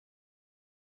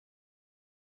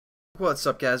What's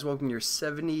up, guys? Welcome to your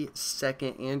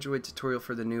 70-second Android tutorial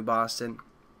for the new Boston.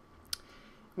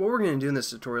 What we're going to do in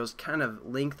this tutorial is kind of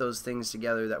link those things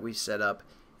together that we set up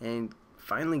and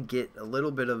finally get a little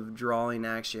bit of drawing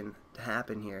action to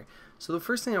happen here. So the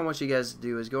first thing I want you guys to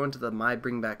do is go into the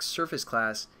myBringBackSurface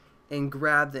class and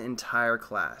grab the entire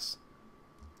class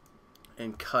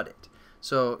and cut it.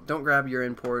 So don't grab your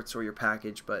imports or your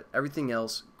package, but everything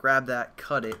else, grab that,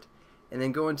 cut it, and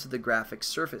then go into the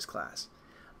GraphicsSurface class.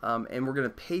 And we're going to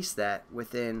paste that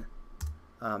within,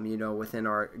 within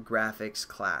our graphics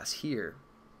class here.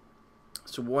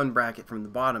 So one bracket from the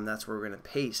bottom, that's where we're going to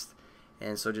paste.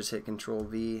 And so just hit Control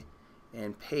V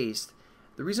and paste.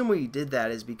 The reason we did that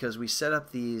is because we set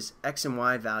up these X and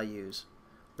Y values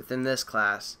within this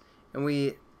class, and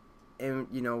we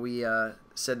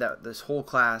said that this whole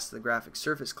class, the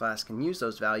GraphicsSurface class, can use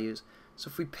those values. So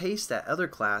if we paste that other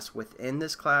class within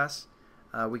this class,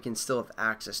 we can still have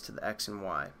access to the X and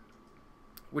Y,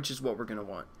 which is what we're going to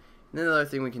want. And then the other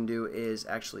thing we can do is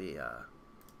actually,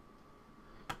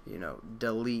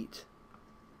 delete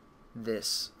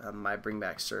this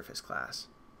myBringBackSurface class.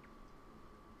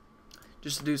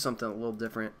 Just to do something a little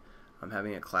different,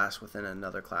 having a class within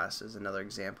another class is another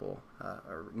example,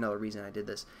 or another reason I did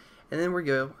this. And then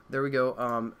there we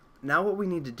go. Now what we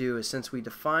need to do is, since we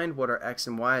defined what our X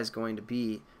and Y is going to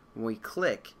be, when we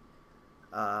click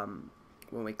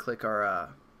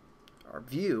our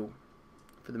view,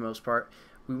 for the most part,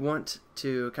 we want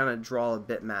to kind of draw a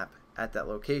bitmap at that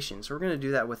location. So we're going to do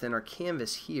that within our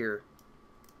canvas here,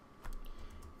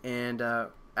 and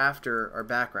after our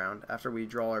background, after we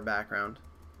draw our background,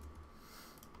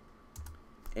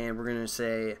 and we're going to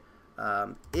say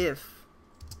if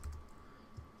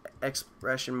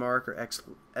expression mark or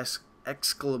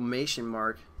exclamation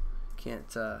mark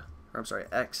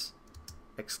X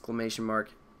exclamation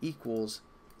mark equals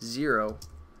 0.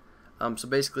 So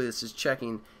basically this is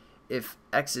checking if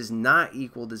X is not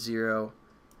equal to 0,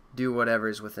 do whatever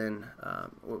is within,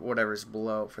 whatever is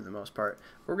below for the most part.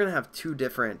 We're going to have two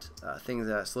different things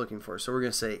that it's looking for. So we're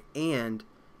going to say and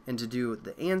to do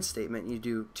the and statement, you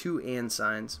do two and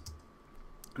signs,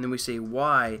 and then we say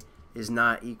Y is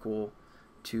not equal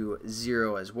to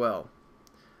 0 as well.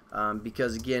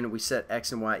 Because again, we set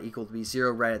X and Y equal to be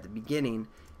 0 right at the beginning,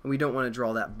 and we don't want to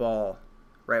draw that ball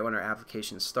right when our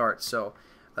application starts. So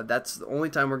that's the only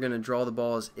time we're going to draw the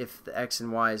ball, is if the X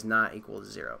and Y is not equal to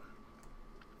 0.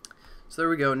 So there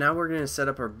we go. Now we're going to set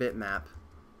up our bitmap.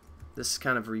 This is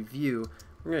kind of review.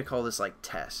 We're going to call this like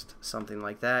test, something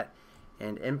like that,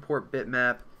 and import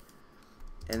bitmap,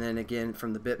 and then again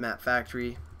from the bitmap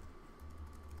factory,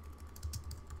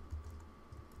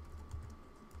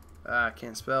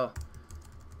 can't spell,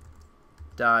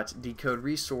 dot decode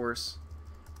resource,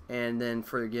 and then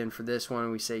for this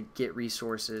one we say get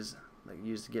resources, like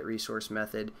use the get resource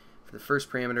method for the first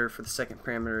parameter. For the second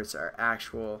parameter, it's our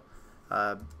actual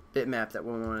bitmap that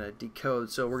we want to decode.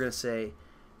 So we're going to say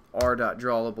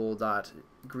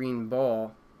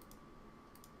r.drawable.greenBall,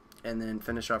 and then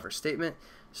finish off our statement.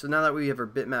 So now that we have our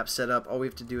bitmap set up, all we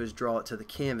have to do is draw it to the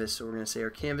canvas. So we're going to say our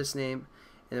canvas name,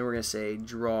 and then we're going to say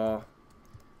draw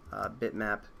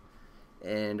bitmap,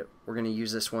 and we're going to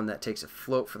use this one that takes a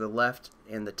float for the left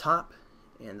and the top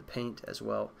and the paint as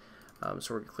well.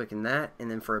 So we're clicking that, and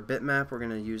then for a bitmap we're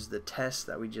going to use the test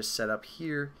that we just set up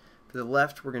here. For the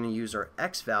left we're going to use our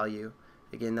X value.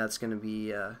 Again, that's going to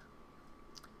be the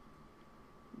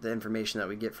information that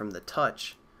we get from the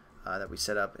touch that we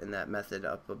set up in that method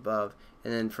up above.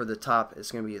 And then for the top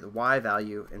it's going to be the Y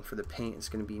value, and for the paint it's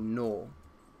going to be null.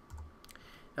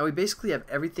 Now we basically have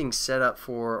everything set up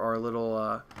for our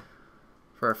little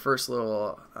for our first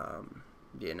little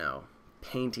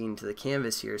painting to the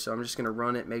canvas here. So I'm just going to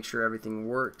run it, make sure everything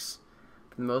works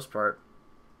for the most part,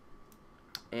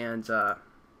 and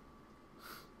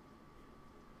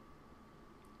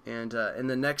in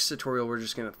the next tutorial we're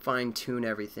just going to fine-tune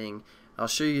everything. I'll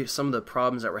show you some of the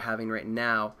problems that we're having right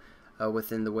now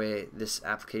within the way this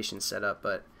application is set up,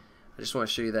 but I just want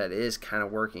to show you that it is kind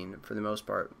of working for the most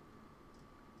part.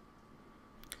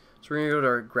 So we're going to go to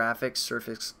our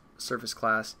GraphicsSurface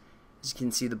class. As you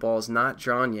can see, the ball is not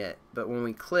drawn yet, but when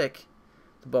we click,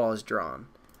 the ball is drawn.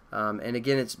 And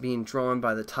again, it's being drawn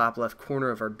by the top left corner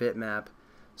of our bitmap.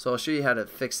 So I'll show you how to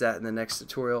fix that in the next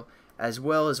tutorial, as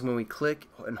well as when we click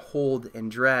and hold and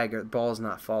drag, our ball is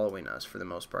not following us for the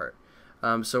most part.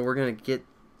 So we're going to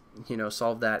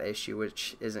solve that issue,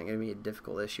 which isn't going to be a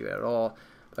difficult issue at all.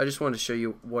 I just wanted to show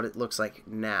you what it looks like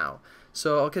now.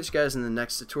 So I'll catch you guys in the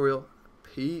next tutorial.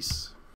 Peace.